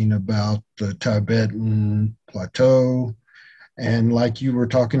talking about the Tibetan plateau. And like you were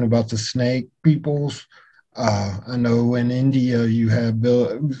talking about the snake peoples, I know in India you have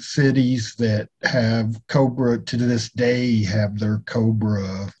cities that have cobra, to this day have their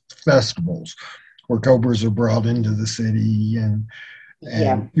cobra festivals where cobras are brought into the city, and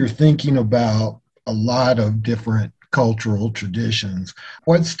you're thinking about a lot of different cultural traditions.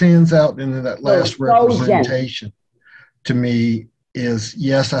 What stands out in that last representation to me is,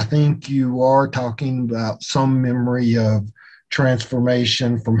 yes, I think you are talking about some memory of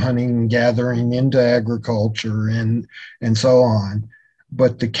transformation from hunting and gathering into agriculture and so on.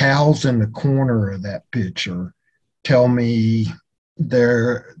 But the cows in the corner of that picture tell me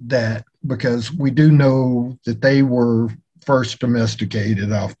that because we do know that they were first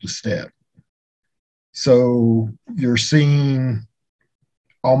domesticated off the steppe. So you're seeing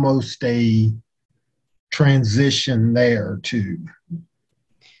almost a transition there too.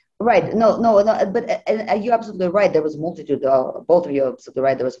 Right. No, but you're absolutely right. There was a multitude, both of you are absolutely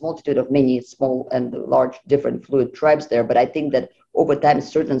right. There was a multitude of many small and large different fluid tribes there. But I think that over time,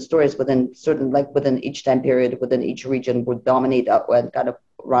 certain stories within each time period, within each region would dominate and kind of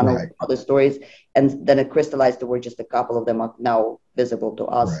run over other stories. And then it crystallized to where just a couple of them are now visible to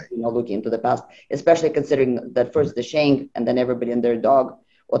us, looking into the past, especially considering that first the Shang and then everybody and their dog,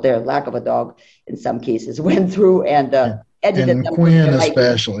 or their lack of a dog in some cases, went through and edited and them. Quinn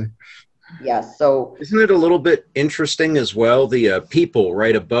especially. Yeah, so isn't it a little bit interesting as well, the people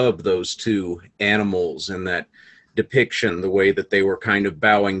right above those two animals in that depiction, the way that they were kind of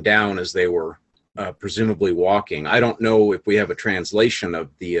bowing down as they were presumably walking. I don't know if we have a translation of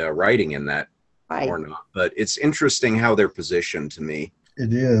the writing in that or not, but it's interesting how they're positioned to me.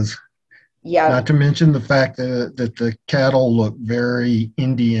 It is. Yeah. Not to mention the fact that the cattle look very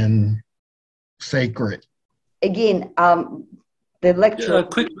Indian sacred. Again, the lecture.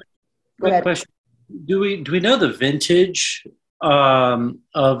 Quick question: Do we know the vintage of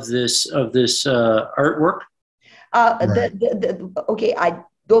this artwork? Okay, I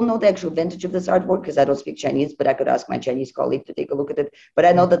don't know the actual vintage of this artwork because I don't speak Chinese, but I could ask my Chinese colleague to take a look at it. But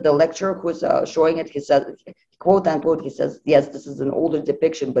I know that the lecturer who's showing it, he says, quote unquote, he says, yes, this is an older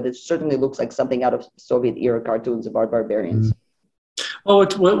depiction, but it certainly looks like something out of Soviet era cartoons about barbarians. Well,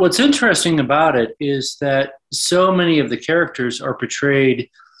 what's interesting about it is that so many of the characters are portrayed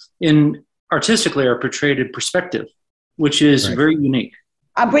artistically in perspective, which is very unique.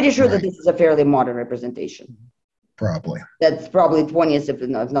 I'm pretty sure that this is a fairly modern representation. Probably. That's probably 20th, if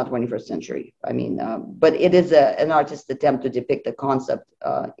not 21st century. I mean, but it is an artist's attempt to depict the concept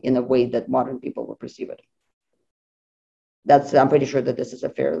in a way that modern people will perceive it. I'm pretty sure that this is a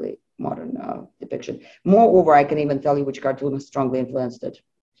fairly modern depiction. Moreover, I can even tell you which cartoon has strongly influenced it.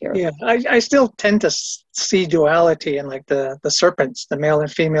 Here. Yeah, I still tend to see duality in like the serpents, the male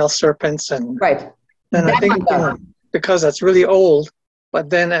and female serpents, and And I think because that's really old. But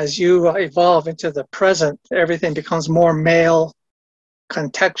then as you evolve into the present, everything becomes more male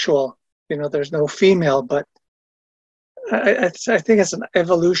contextual. There's no female, but I think it's an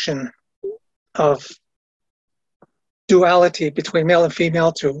evolution of duality between male and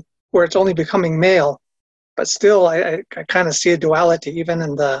female to where it's only becoming male. But still, I kind of see a duality even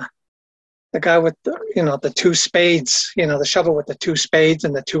in the guy with the two spades, the shovel with the two spades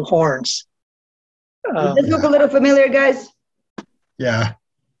and the two horns. Does this look a little familiar, guys? Yeah.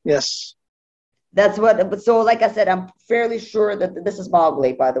 Yes. That's what. So, like I said, I'm fairly sure that this is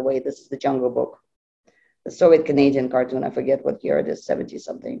Mowgli. By the way, this is the Jungle Book, the Soviet Canadian cartoon. I forget what year it is, 70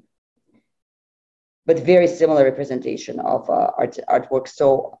 something. But very similar representation of artwork.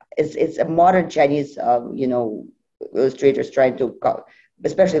 So it's a modern Chinese, illustrators trying to,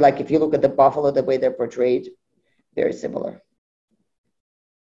 especially like if you look at the buffalo, the way they're portrayed, very similar.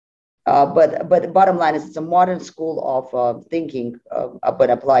 But the bottom line is it's a modern school of thinking, but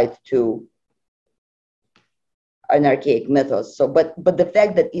applied to an archaic mythos. So, but the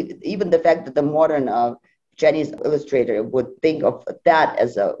fact that even the fact that the modern Chinese illustrator would think of that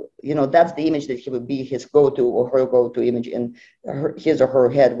as that's the image that he would be his go-to or her go-to image in his or her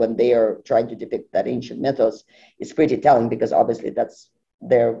head when they are trying to depict that ancient mythos is pretty telling, because obviously that's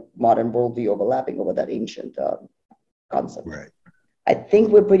their modern worldview overlapping over that ancient concept. Right. I think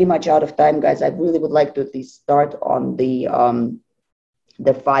we're pretty much out of time, guys. I really would like to at least start on the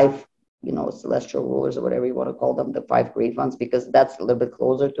 5, celestial rulers or whatever you want to call them, the 5 great ones, because that's a little bit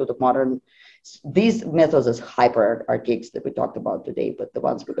closer to the modern. These mythos is hyper archaics that we talked about today, but the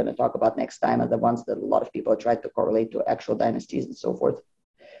ones we're going to talk about next time are the ones that a lot of people try to correlate to actual dynasties and so forth.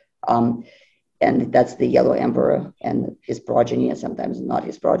 And that's the Yellow Emperor and his progeny, and sometimes not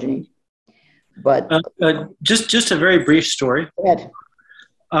his progeny. But just a very brief story. go ahead.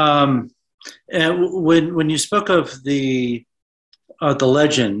 And when you spoke of the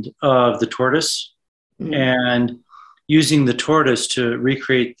legend of the tortoise Mhm. and using the tortoise to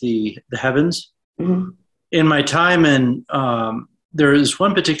recreate the heavens, Mhm. in my time in there is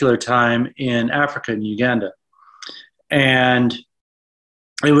one particular time in Africa, in Uganda, and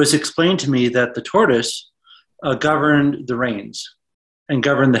it was explained to me that the tortoise governed the rains and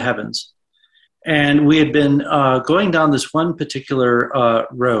governed the heavens. And we had been going down this one particular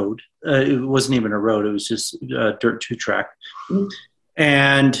road. It wasn't even a road, it was just a dirt two-track. Mhm.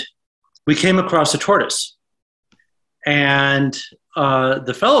 And we came across a tortoise. And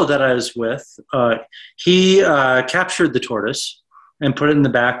the fellow that I was with, he captured the tortoise and put it in the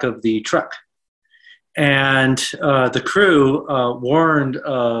back of the truck. And the crew warned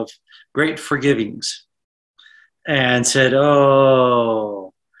of great forgivings and said,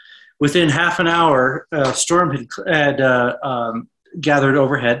 oh, within half an hour, a storm had gathered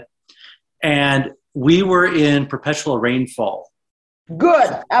overhead, and we were in perpetual rainfall.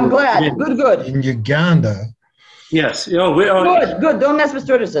 Good. I'm glad. Good. In Uganda. Yes. Good. Don't mess with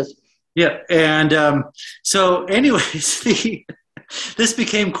tortoises. Yeah. And so, anyways, this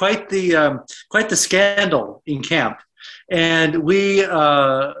became quite the scandal in camp, and we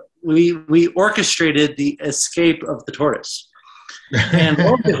orchestrated the escape of the tortoise. And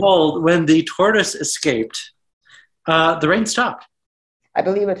lo and behold, when the tortoise escaped, the rain stopped. I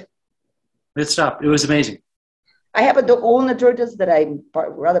believe it. It stopped. It was amazing. I happen to own a tortoise that I'm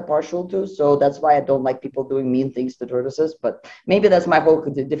rather partial to, so that's why I don't like people doing mean things to tortoises. But maybe that's my whole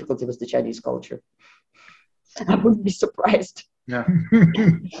difficulty with the Chinese culture. I wouldn't be surprised. Yeah.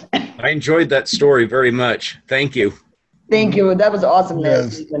 I enjoyed that story very much. Thank you. Thank you. That was awesome.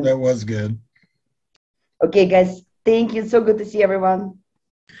 Yes, that was good. Okay, guys. Thank you. So good to see everyone.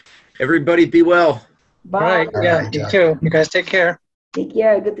 Everybody be well. Bye. All right. All Yeah, right, you John. too. You guys take care. Take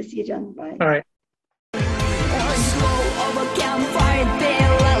care. Good to see you, John. Bye. All right. Glow of a campfire,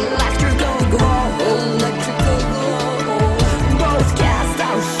 pale electrical glow, electrical glow. Both cast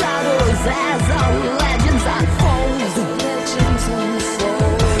our shadows as our legends unfold.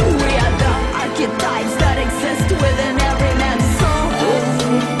 We are the archetypes that exist within every man's soul.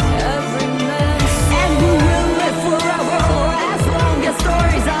 And we will live forever as long as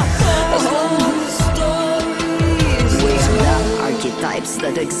stories are told. We are the archetypes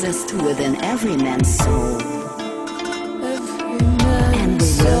that exist within every man's soul. And we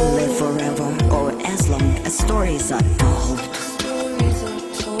will live forever, or as long as stories are told.